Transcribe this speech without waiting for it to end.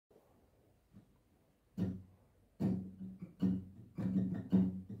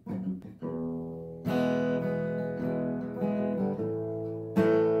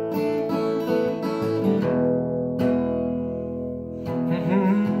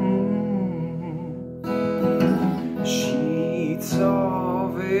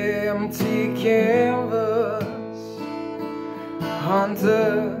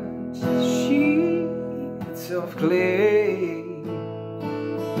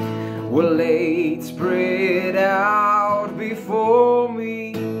were laid spread out before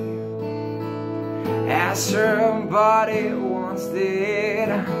me, as somebody once did.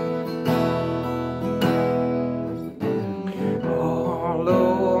 All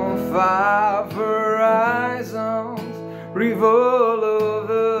on 5 horizons revolve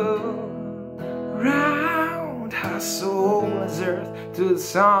around. Our soul is earth to the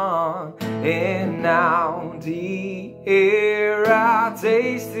sun, and now the air I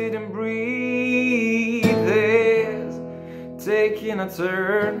tasted and breathed is taking a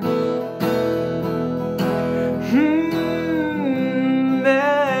turn.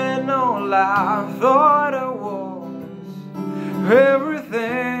 And all I thought I was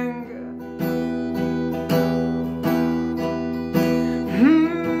everything.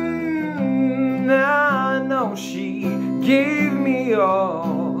 I know she gave me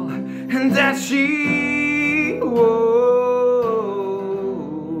all, and that she wore.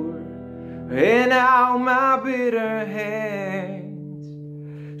 And now my bitter hands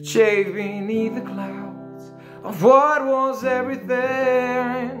chafe beneath the clouds of what was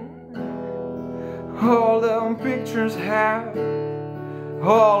everything. All the pictures have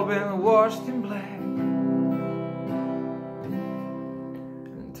all been washed in black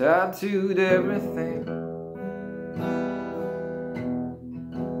and tattooed everything.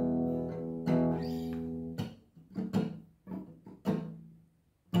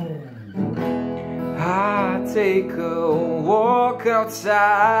 I take a walk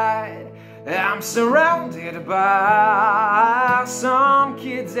outside. I'm surrounded by some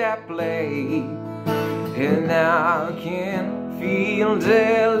kids at play, and I can feel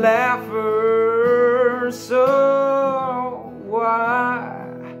their laughter. So why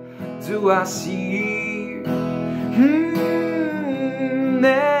do I see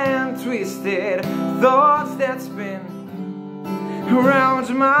and twisted thoughts that spin around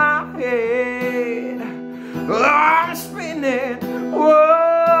my head? Oh, I'm spinning,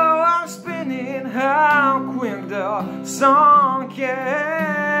 whoa, I'm spinning. How quick the sun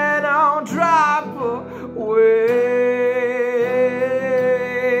can drop away.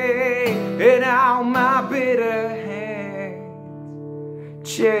 And now my bitter hands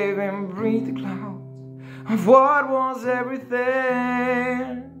chafe and breathe the clouds of what was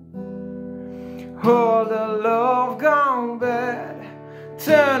everything. All the love gone bad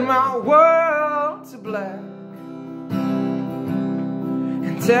turned my world to black,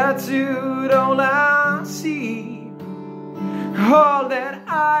 and tattooed all I see, all that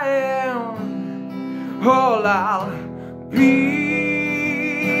I am, all I'll be.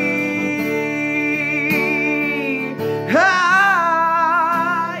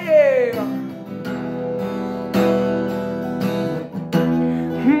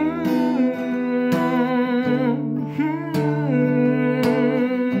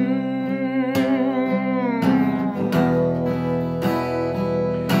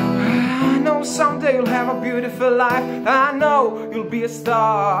 Someday you'll have a beautiful life. I know you'll be a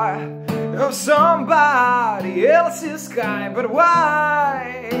star of somebody else's sky. But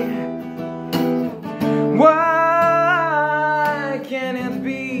why? Why can't it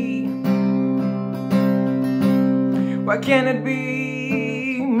be? Why can't it be